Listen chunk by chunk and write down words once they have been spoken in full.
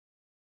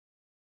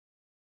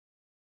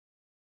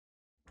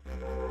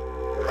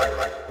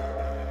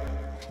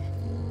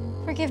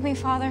Forgive me,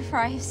 Father, for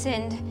I have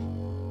sinned.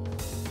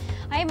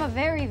 I am a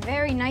very,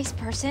 very nice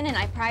person, and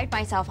I pride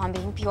myself on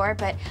being pure,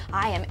 but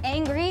I am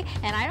angry,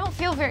 and I don't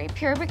feel very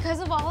pure because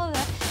of all of the...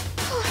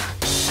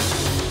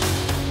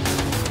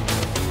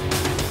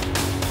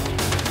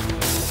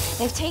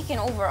 They've taken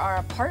over our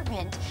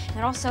apartment.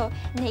 They're also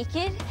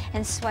naked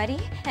and sweaty,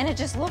 and it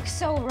just looks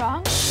so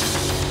wrong.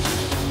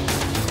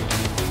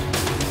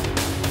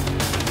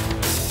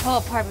 The whole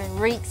apartment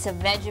reeks of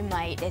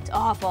Vegemite. It's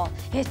awful.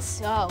 It's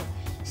so,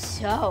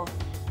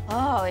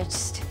 oh, it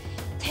just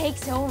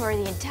takes over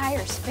the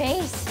entire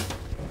space.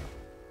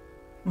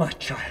 My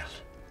child,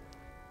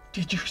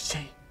 did you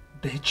say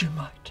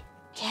Vegemite?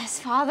 Yes,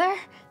 Father?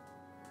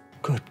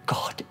 Good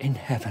God in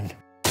heaven.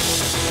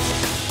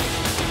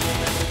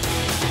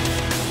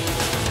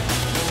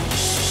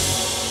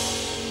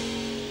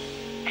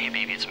 Hey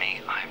baby, it's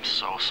me. I'm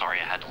so sorry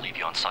I had to leave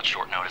you on such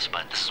short notice,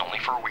 but this is only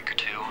for a week or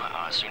two.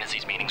 As soon as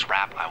these meetings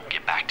wrap, I will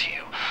get back to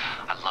you.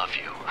 I love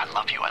you. I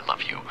love you. I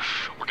love you.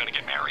 We're gonna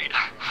get married.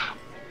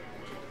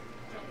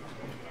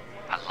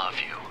 I love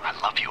you. I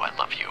love you. I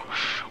love you.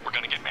 We're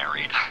gonna get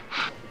married.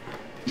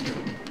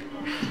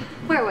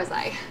 Where was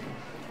I?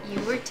 You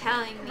were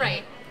telling me.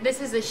 Right.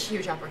 This is a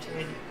huge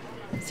opportunity.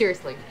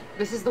 Seriously,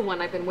 this is the one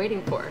I've been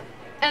waiting for.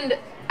 And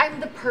I'm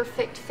the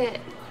perfect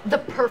fit. The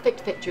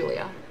perfect fit,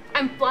 Julia.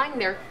 I'm flying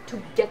there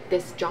to get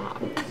this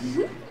job.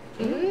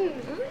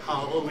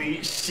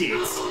 Holy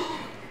shit.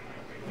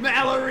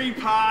 Mallory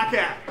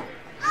Parker.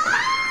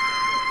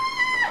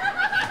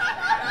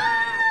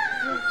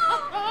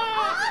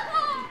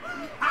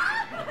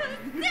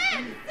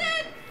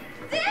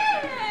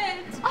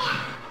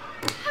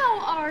 How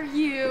are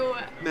you?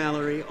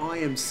 Mallory, I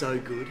am so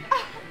good.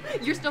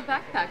 You're still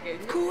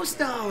backpacking. Of course,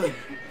 darling.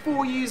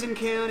 4 years and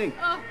counting.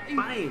 Oh,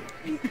 Bang.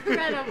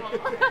 incredible.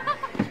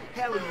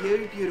 How are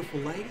you, beautiful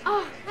lady?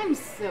 Oh, I'm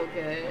so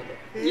good.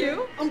 Yeah,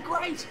 You? I'm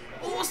great.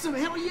 Awesome.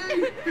 How are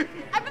you?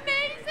 I'm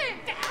amazing.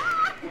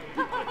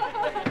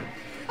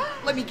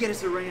 Let me get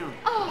us around.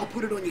 Oh. I'll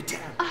put it on your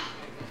tab.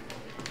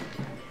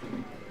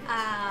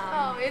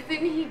 Oh,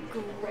 isn't he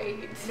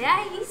great?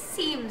 Yeah, he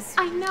seems...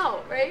 I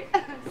know, right?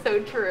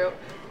 So true.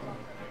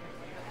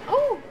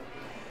 Oh.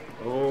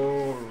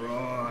 All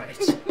right.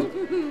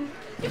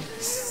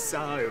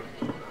 So,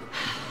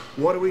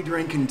 what are we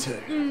drinking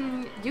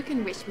to? You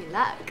can wish me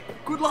luck.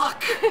 Good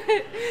luck.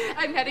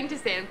 I'm heading to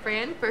San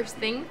Fran first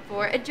thing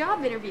for a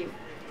job interview.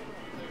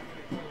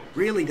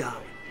 Really,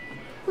 darling?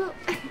 Well,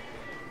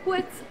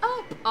 what's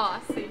up,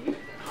 Aussie?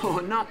 Oh,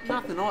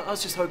 nothing. I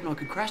was just hoping I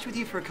could crash with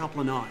you for a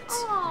couple of nights.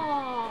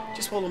 Oh.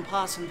 Just while I'm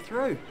passing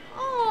through.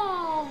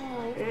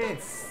 Oh. Yeah.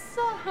 That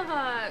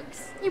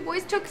sucks. You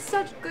boys took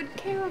such good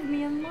care of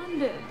me in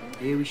London.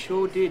 Yeah, we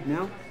sure did,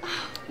 Mel.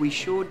 We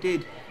sure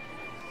did.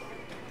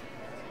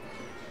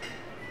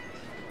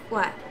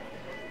 What?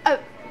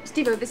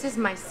 Steve-O, this is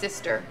my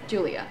sister,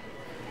 Julia.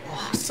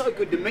 Oh, so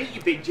good to meet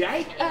you, Big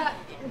J.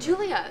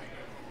 Julia,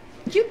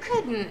 you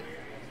couldn't...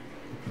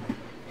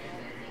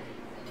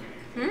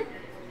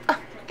 Oh,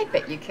 I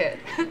bet you could.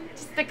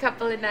 Just a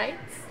couple of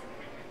nights.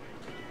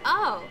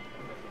 Oh.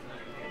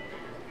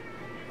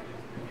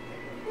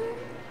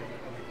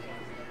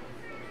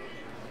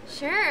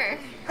 Sure.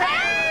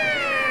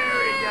 There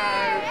we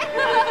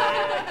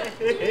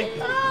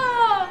go.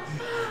 Oh.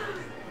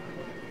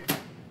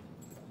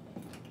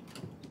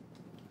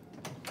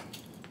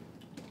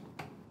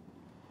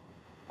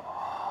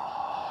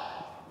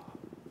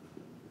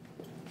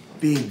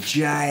 Big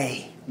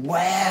J.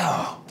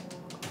 Wow.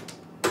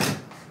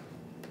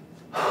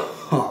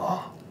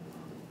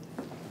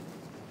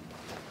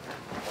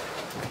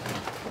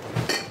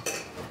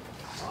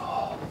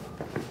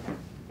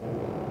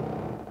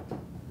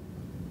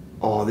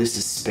 Oh, this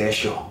is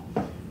special.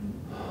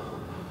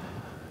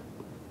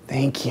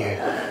 Thank you.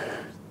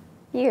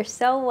 You're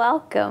so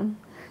welcome.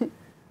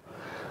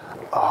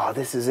 Oh,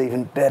 this is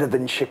even better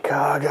than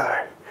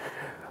Chicago.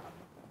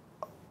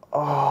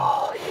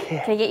 Oh,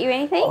 yeah. Can I get you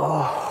anything?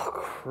 Oh,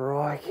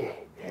 crikey.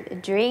 A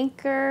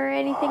drink or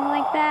anything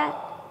like that?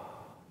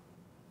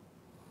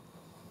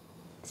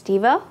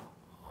 Steve-O?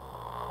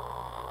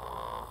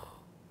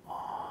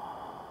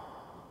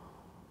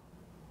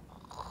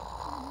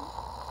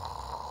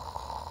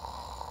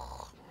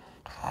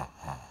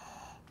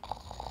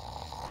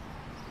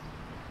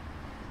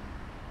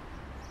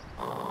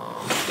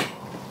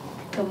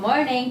 Good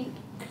morning.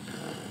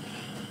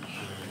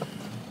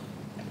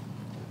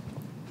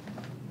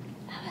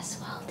 Have a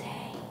swell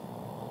day.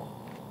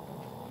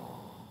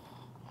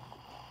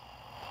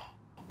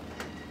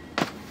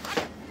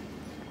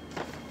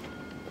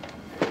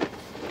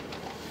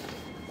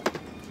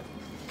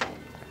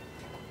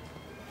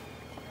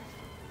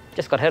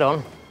 Just got hit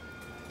on.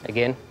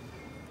 Again.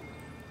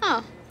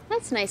 Oh,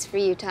 that's nice for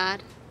you,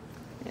 Todd.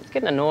 It's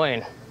getting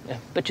annoying.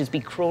 Bitches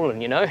be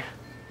crawling, you know?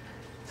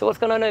 So what's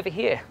going on over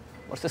here?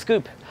 What's the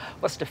scoop?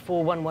 What's the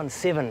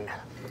 4117?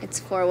 It's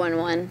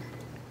 411.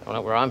 I don't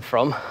know where I'm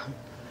from.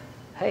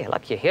 Hey, I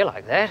like your hair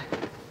like that.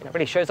 It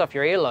really shows off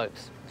your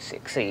earlobes.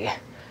 Sexy.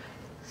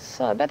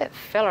 So, about that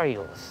fella of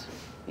yours.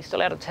 You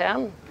still out of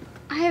town?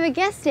 I have a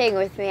guest staying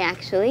with me,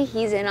 actually.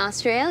 He's in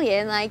Australia,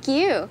 and like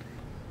you.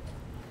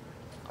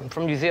 I'm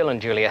from New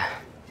Zealand, Julia.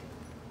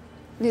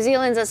 New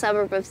Zealand's a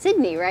suburb of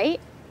Sydney, right?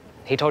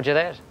 He told you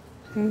that?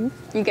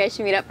 Mm-hmm. You guys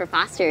should meet up for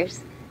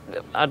Foster's.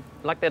 I'd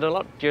like that a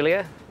lot,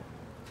 Julia.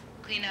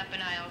 Clean up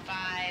in aisle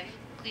 5.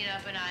 Clean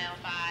up in aisle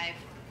 5.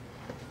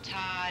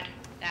 Todd,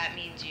 that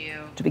means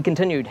you. To be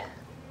continued.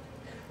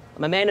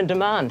 I'm a man in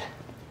demand.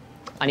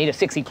 I need a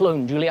sexy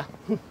clone, Julia.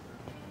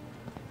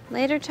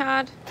 Later,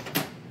 Todd.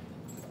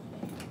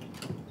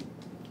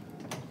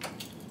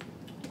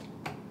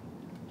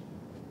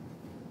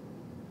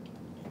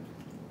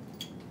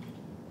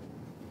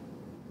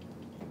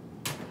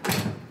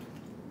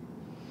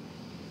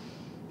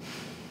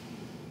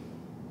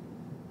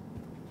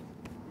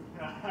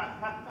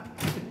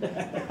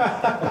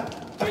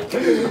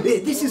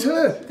 This is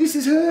her. This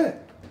is her.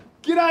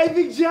 G'day,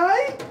 Big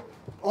J.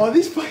 Oh,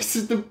 this place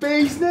is the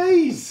bee's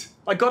knees.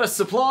 I got us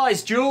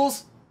supplies,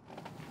 Jules.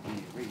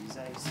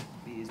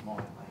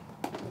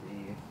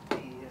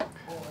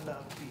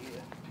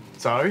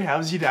 So, how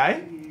was your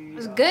day? It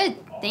was good,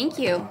 thank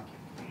you.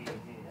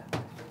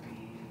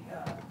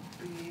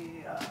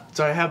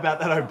 So, how about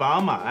that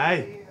Obama,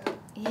 eh?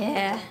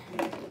 Yeah.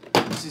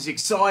 This is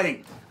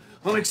exciting.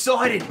 I'm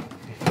excited.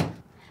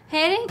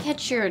 Hey, I didn't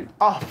catch your...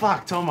 Oh,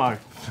 fuck, Tomo.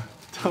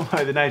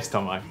 Tomo, the name's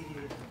Tomo.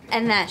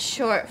 And that's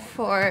short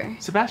for...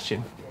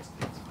 Sebastian.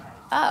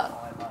 Oh.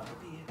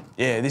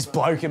 Yeah, this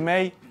bloke and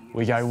me,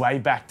 we go way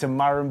back to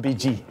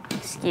Murrumbidgee.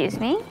 Excuse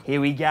me? Here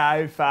we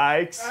go,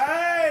 folks.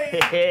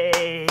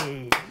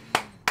 Hey!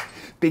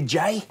 Big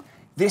J,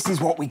 this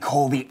is what we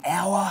call the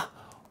hour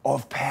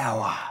of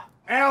power.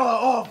 Hour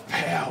of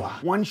power.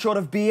 One shot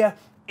of beer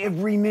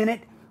every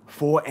minute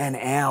for an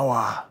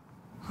hour.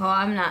 Oh,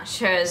 I'm not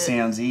sure that...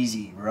 Sounds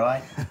easy,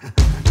 right?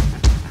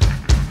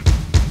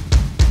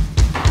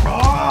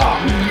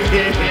 Oh,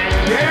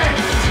 yeah.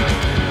 Yes!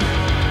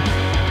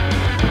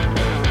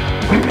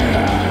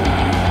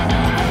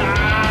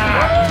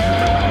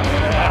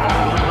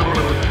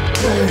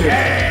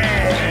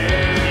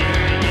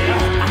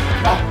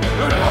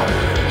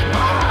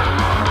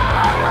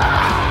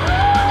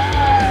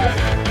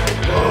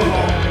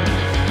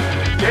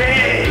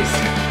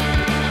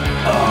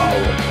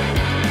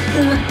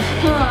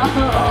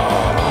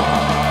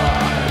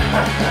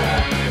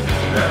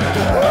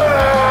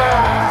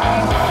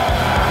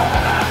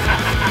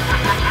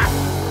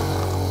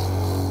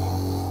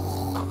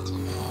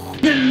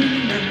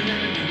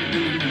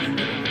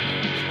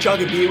 Chug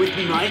a beer with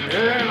me, mate.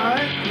 Yeah,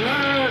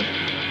 mate.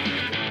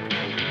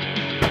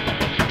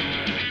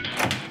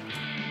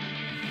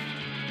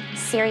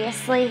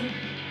 Seriously?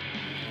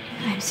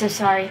 I'm so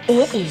sorry.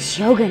 It is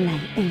yoga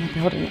night in the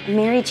building.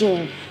 Mary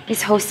Jane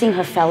is hosting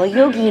her fellow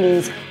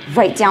yoginis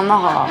right down the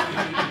hall.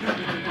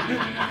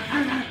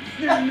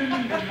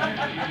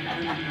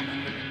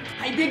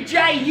 Hey, Big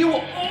J, you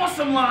were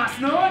awesome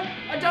last night.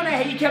 I don't know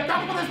how you kept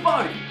up with us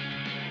both.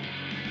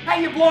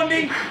 Hey, you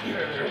blondie.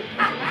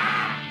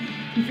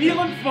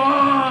 Feeling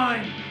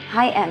fine.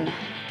 I am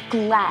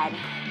glad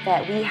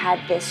that we had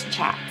this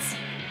chat.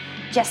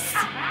 Just...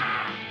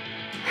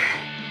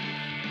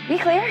 We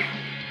clear?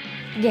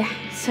 Yeah,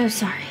 so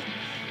sorry.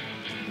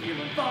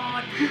 Feeling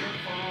fine, feeling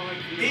fine.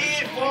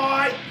 Yeah,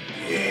 fine.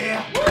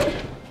 Yeah.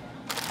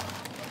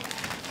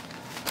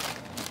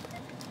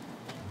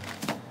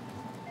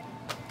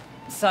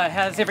 So,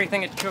 how's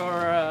everything at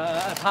your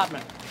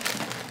apartment?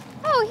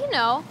 Oh, you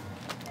know.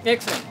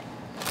 Excellent.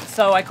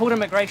 So I called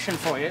immigration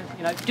for you,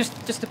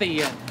 just to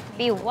be...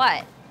 Be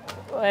what?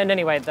 And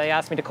anyway, they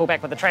asked me to call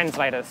back with a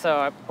translator,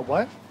 so... A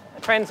what?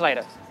 A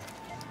translator.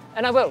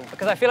 And I will,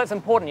 because I feel it's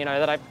important,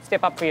 that I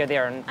step up for you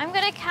there and... I'm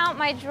gonna count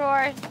my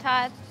drawer,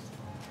 Todd.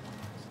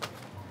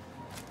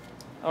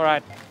 All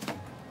right.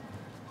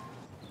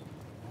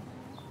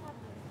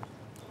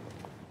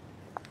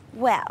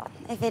 Well,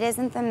 if it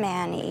isn't the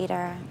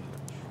man-eater.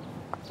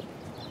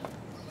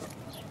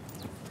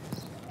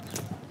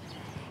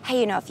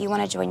 Hey, if you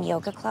want to join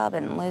yoga club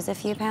and lose a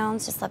few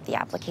pounds, just slip the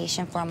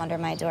application form under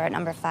my door at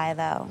number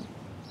 50.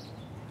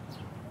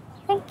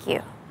 Thank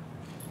you.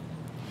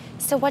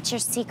 So what's your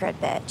secret,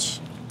 bitch?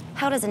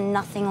 How does a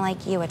nothing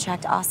like you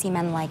attract Aussie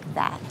men like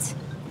that?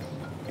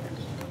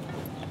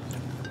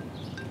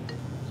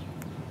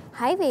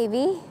 Hi,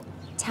 baby.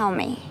 Tell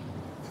me.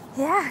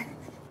 Yeah.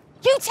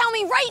 You tell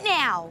me right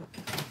now!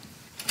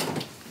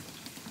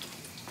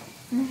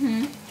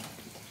 Mm-hmm.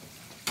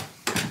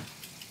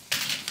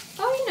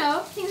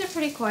 Oh, things are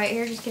pretty quiet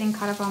here, just getting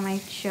caught up on my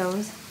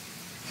shows.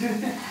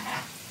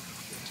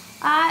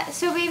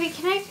 So baby,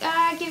 can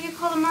I give you a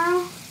call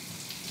tomorrow?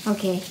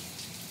 Okay.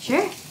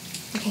 Sure?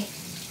 Okay.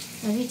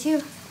 Love you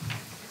too.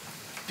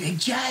 Big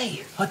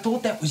J, I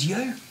thought that was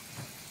you.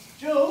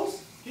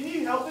 Jules, can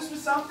you help us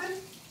with something?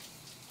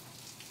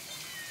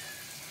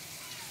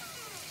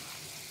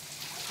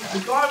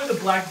 The guy with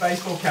the black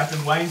baseball cap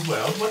in Wayne's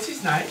World, what's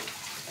his name?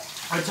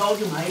 I told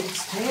you, mate,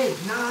 it's Ted.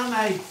 Nah,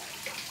 mate.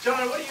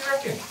 Jono, what do you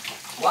reckon?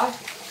 What?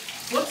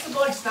 What's the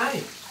bloke's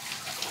name?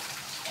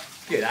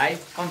 G'day,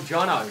 I'm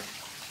Jono.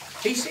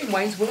 Have you seen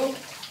Wayne's World?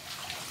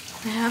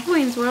 I have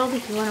Wayne's World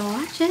if you want to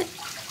watch it.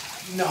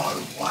 No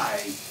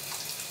way.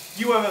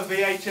 You have a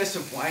VHS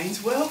of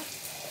Wayne's World?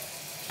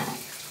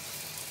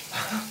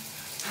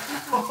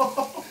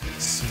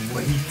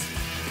 Sweet.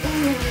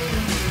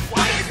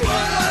 Wayne's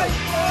World!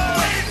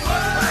 Wayne's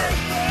World!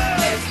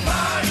 It's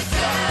party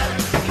time!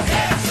 It's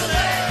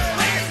excellent!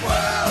 Wayne's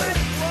World!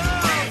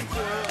 Wayne's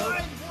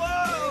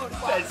World!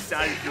 That's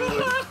so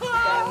good.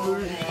 That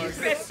movie is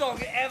Best song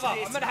ever.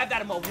 I'm gonna have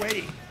that at my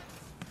wedding.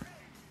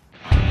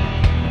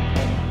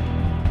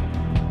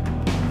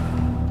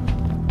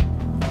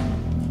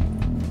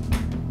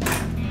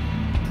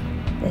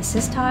 This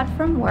is Todd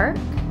from work.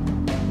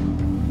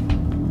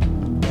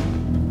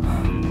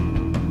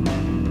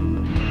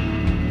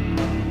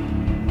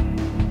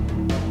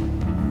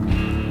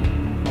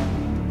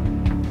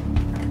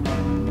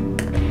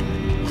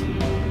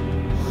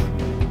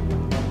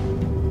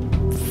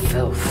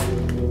 Filth.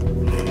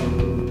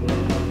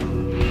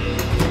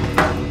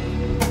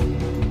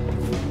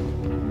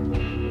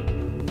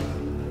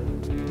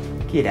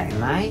 G'day,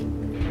 mate.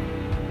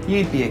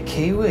 You'd be a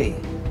Kiwi.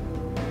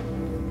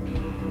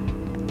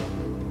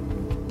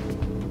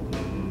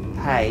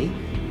 Hey,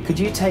 could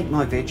you take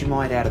my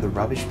Vegemite out of the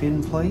rubbish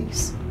bin,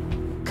 please?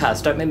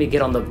 Cuz, don't make me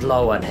get on the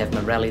blower and have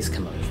my rallies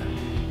come over.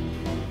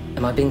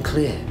 Am I being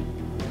clear?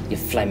 You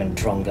flaming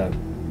drongo.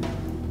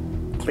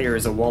 Clear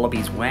as a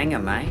wallaby's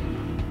wanger, mate.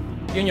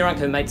 You and your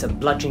uncle mates are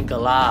bludgeon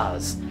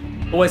galahs.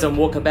 Always on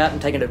walkabout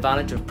and taking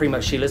advantage of primo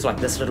Sheilas like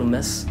this little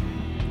miss.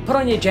 Put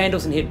on your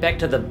jandals and head back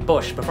to the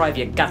bush before I have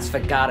your guts for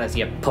garters,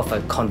 you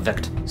puffo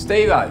convict.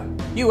 Steve-o,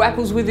 you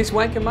apples with this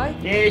wanker, mate?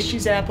 Yeah,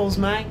 she's apples,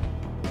 mate.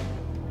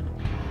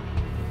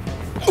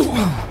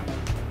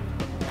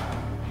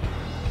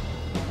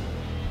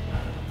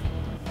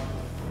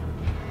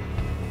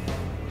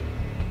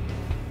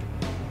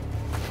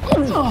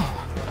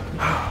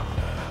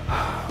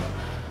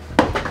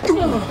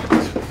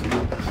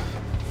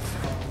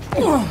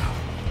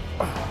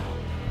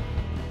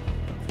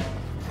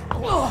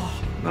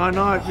 Night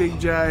night, Big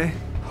J.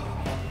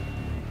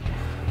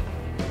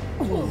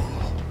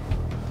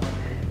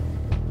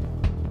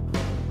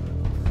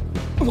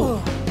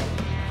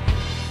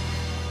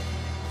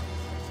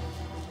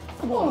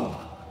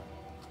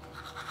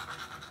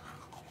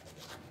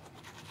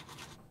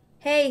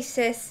 Hey,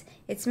 sis.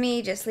 It's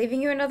me, just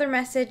leaving you another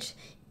message.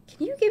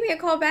 Can you give me a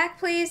call back,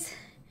 please?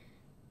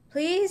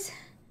 Please?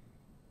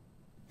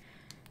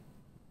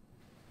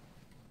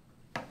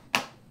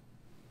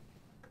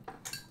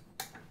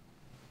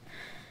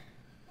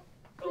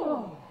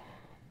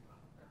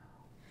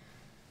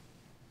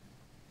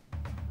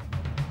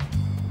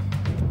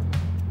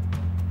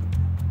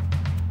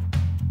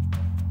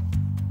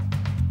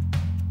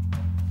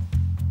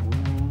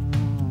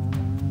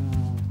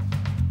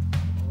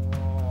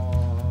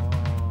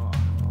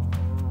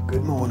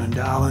 Good morning,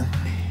 darling.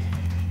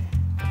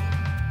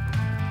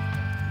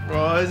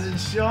 Rise and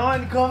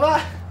shine,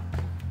 cover.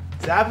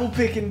 It's apple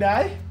picking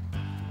day.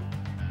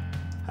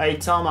 Hey,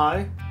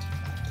 Tomo,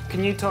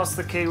 can you toss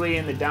the kiwi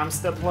in the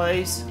dumpster,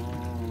 please?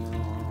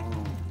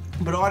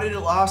 But I did it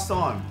last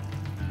time.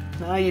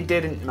 No, you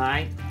didn't,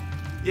 mate.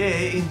 Yeah,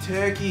 in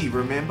Turkey,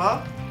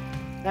 remember?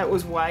 That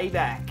was way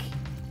back.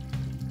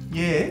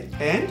 Yeah,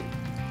 and?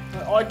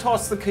 I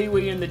tossed the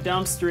kiwi in the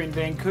dumpster in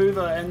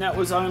Vancouver, and that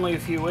was only a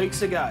few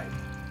weeks ago.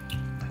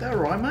 That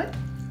right, mate?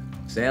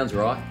 Sounds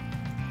right.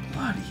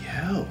 Bloody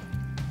hell.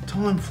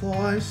 Time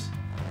flies.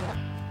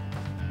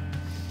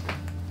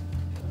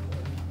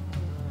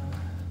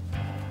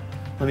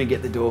 Let me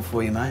get the door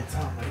for you, mate.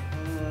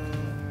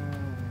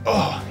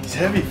 Oh, he's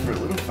heavy for a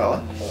little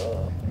fella.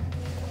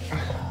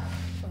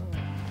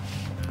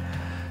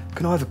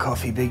 Can I have a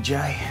coffee, Big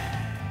J?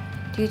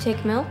 Do you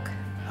take milk?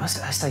 I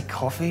say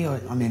coffee, I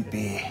meant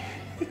beer.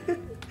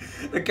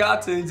 The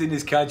cartoons in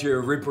this country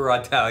are ripper,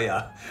 I tell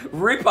ya.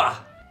 Ripper!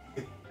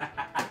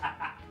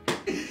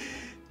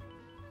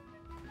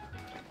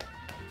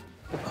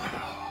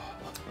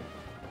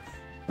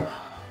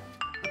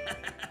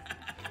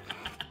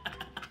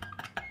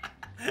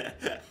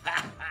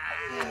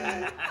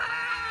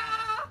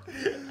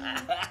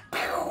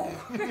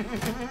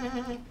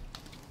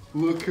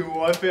 Look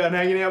who I found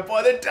hanging out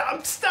by the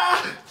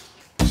dumpster!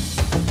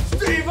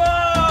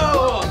 Steve-o!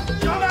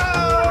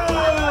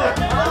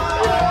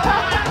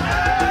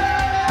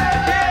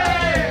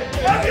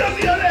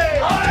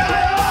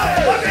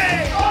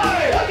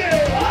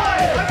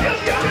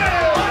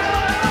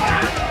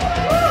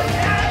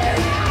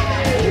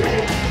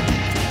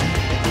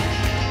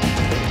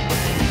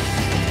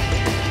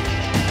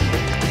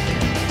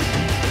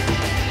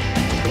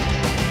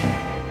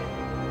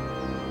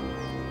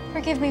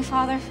 Forgive me,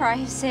 Father, for I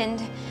have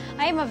sinned.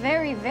 I am a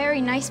very, very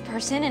nice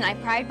person, and I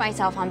pride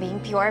myself on being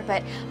pure,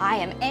 but I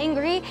am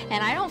angry,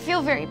 and I don't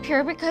feel very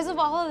pure because of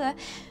all of the...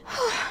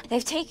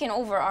 They've taken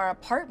over our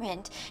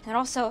apartment. They're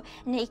also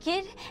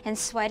naked and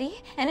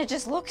sweaty, and it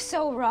just looks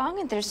so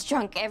wrong, and there's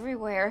junk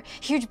everywhere.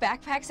 Huge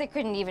backpacks I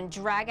couldn't even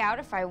drag out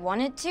if I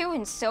wanted to,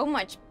 and so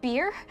much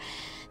beer.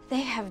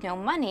 They have no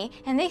money,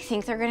 and they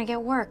think they're gonna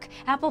get work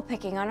apple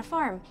picking on a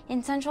farm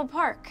in Central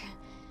Park.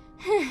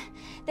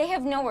 They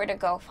have nowhere to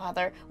go,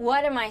 Father.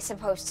 What am I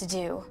supposed to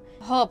do?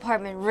 The whole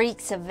apartment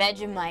reeks of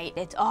Vegemite.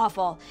 It's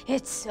awful.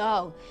 It's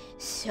so,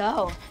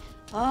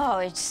 oh,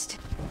 it's just...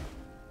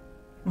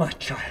 My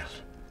child,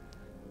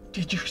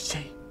 did you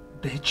say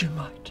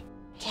Vegemite?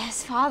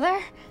 Yes,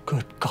 Father?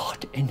 Good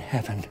God in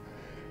heaven.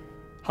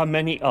 How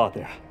many are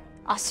there?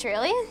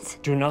 Australians?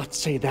 Do not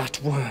say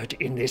that word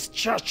in this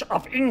Church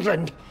of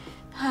England.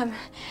 5,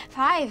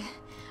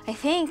 I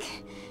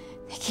think.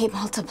 They keep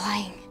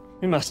multiplying.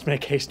 We must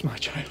make haste, my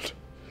child.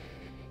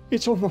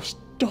 It's almost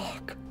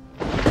dark.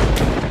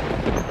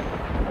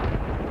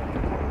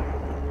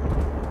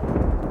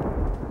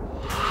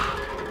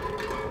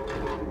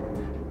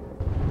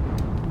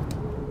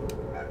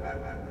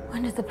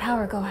 When does the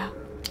power go out?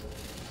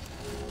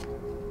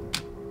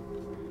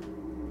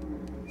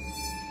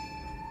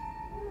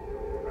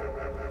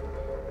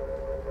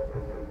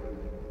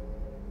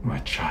 My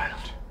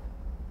child,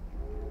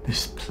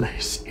 this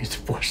place is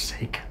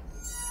forsaken.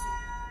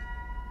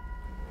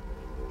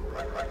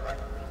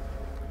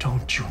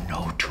 Don't you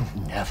know to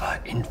never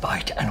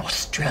invite an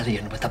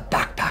Australian with a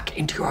backpack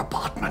into your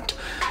apartment?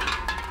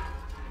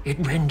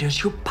 It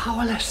renders you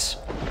powerless.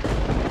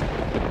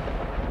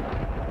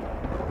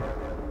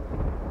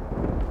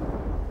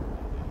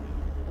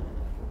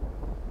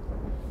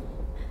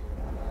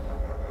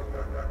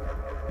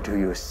 Do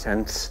you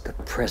sense the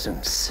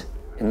presence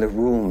in the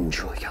room,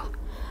 Julia?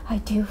 I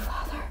do,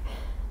 Father.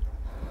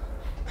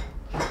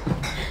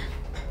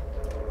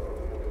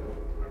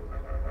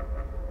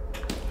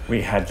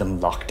 We had them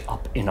locked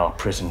up in our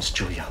prisons,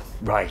 Julia,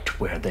 right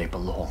where they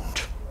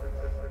belonged,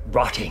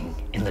 rotting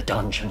in the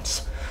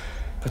dungeons.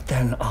 But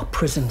then our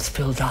prisons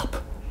filled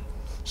up,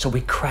 so we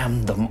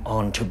crammed them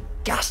onto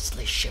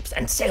ghastly ships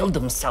and sailed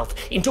them south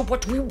into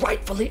what we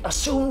rightfully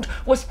assumed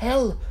was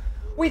hell.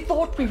 We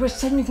thought we were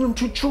sending them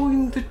to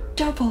join the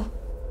devil,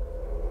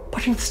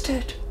 but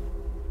instead,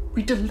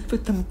 we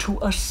delivered them to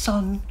a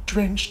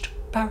sun-drenched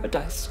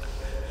paradise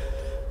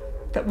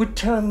that would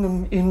turn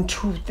them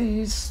into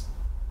these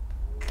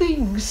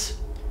things.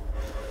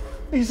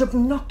 These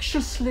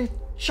obnoxiously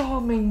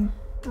charming,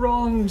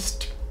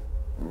 bronzed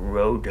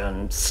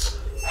rodents.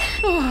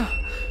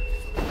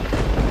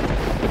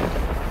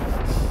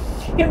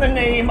 In the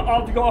name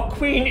of your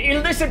Queen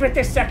Elizabeth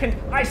II,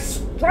 I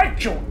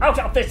strike you out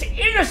of this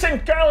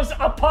innocent girl's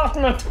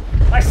apartment.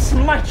 I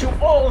smite you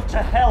all to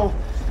hell,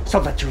 so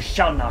that you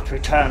shall not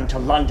return to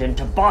London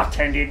to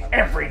bartend in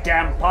every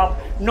damn pub,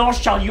 nor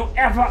shall you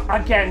ever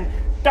again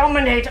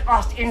dominate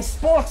us in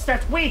sports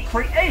that we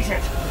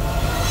created.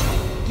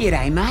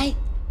 G'day, mate.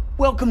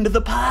 Welcome to the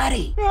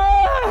party.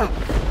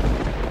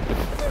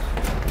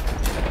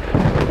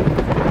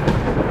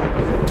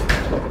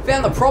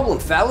 Found the problem,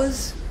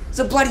 fellas. It's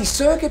a bloody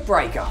circuit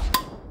breaker.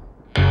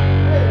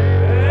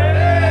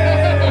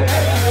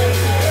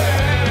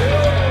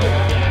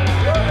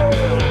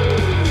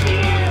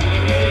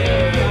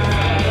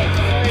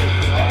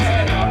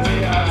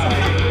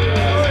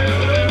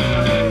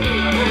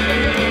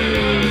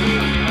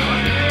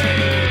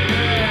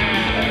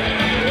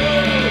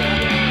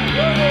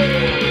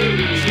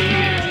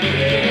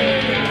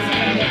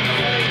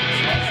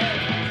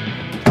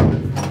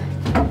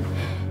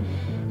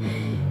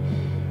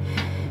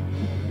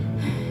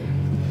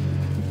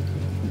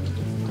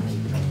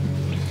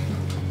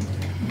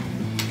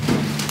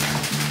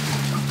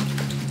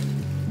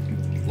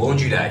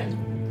 Laundry day.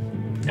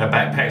 Our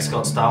backpacks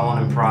got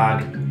stolen in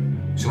Prague.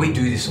 So we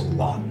do this a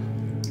lot.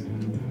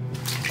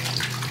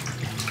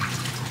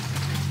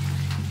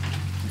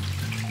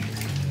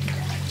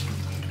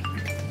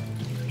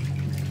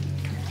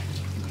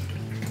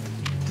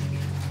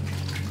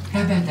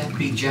 How about that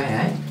Big J,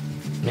 eh?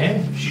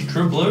 Yeah, she's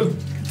true blue.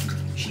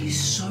 She's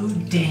so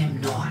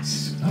damn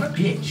nice. Not a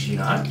bitch, you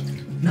know?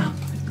 No,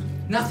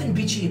 nothing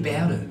bitchy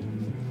about her.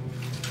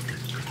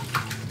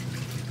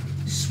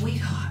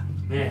 Sweetheart.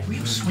 Yeah.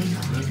 Real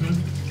sweetheart.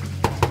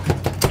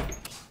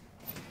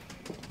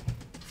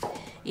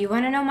 You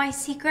want to know my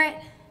secret?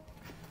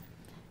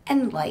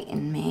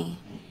 Enlighten me.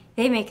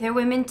 They make their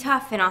women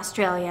tough in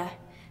Australia.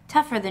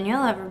 Tougher than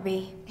you'll ever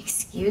be.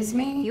 Excuse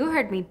me? You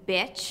heard me,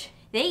 bitch.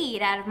 They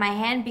eat out of my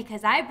hand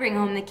because I bring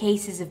home the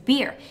cases of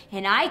beer,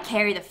 and I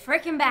carry the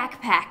frickin'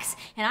 backpacks,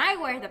 and I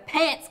wear the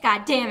pants,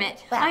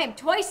 goddammit. I am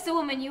twice the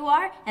woman you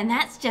are, and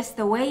that's just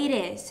the way it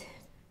is.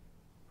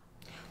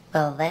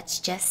 Well, let's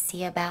just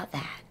see about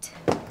that.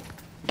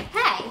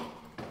 Hey!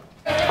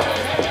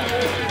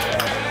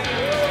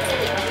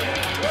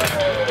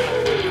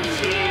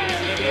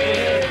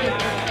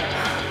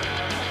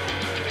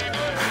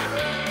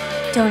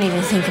 Don't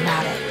even think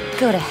about it.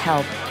 Go to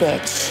hell,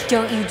 bitch.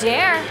 Don't you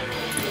dare!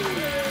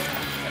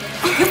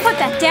 You put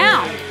that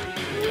down!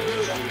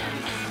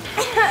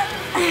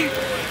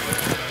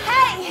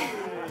 Hey!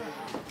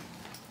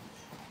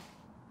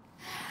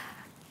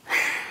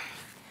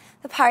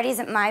 The party's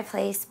at my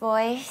place,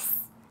 boys.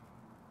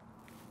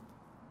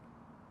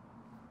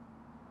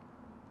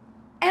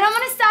 And I'm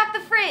gonna stock the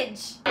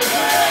fridge.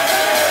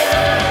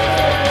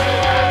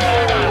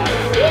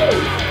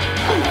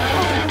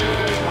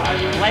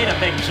 Later,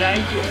 Big J.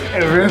 Thank you.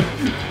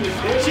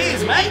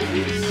 Cheers, mate.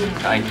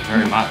 Thank you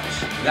very much.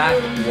 That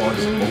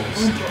was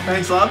awesome.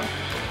 Thanks, love.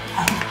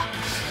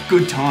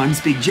 Good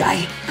times, Big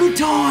J. Good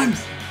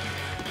times.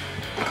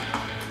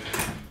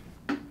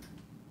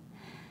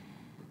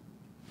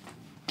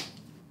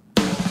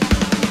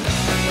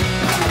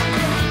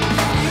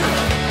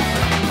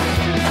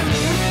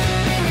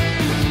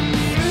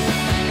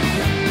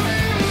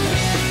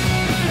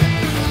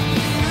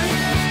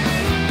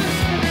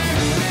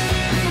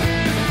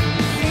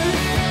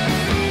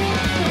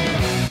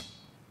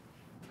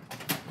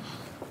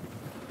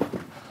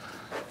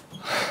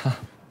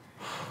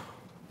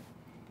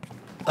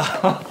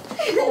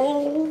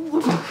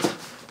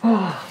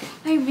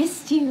 I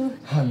missed you.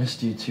 I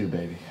missed you too,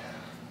 baby.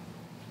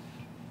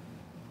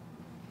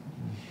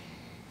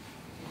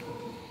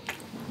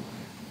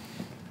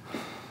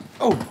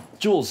 Oh,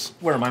 Jules,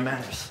 where are my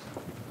manners?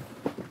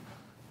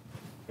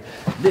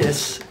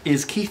 This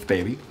is Keith,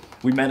 baby.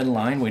 We met in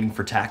line waiting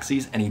for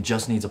taxis, and he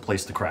just needs a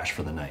place to crash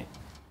for the night.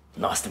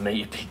 Nice to meet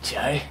you, Big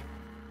J.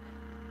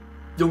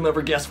 You'll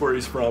never guess where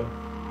he's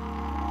from.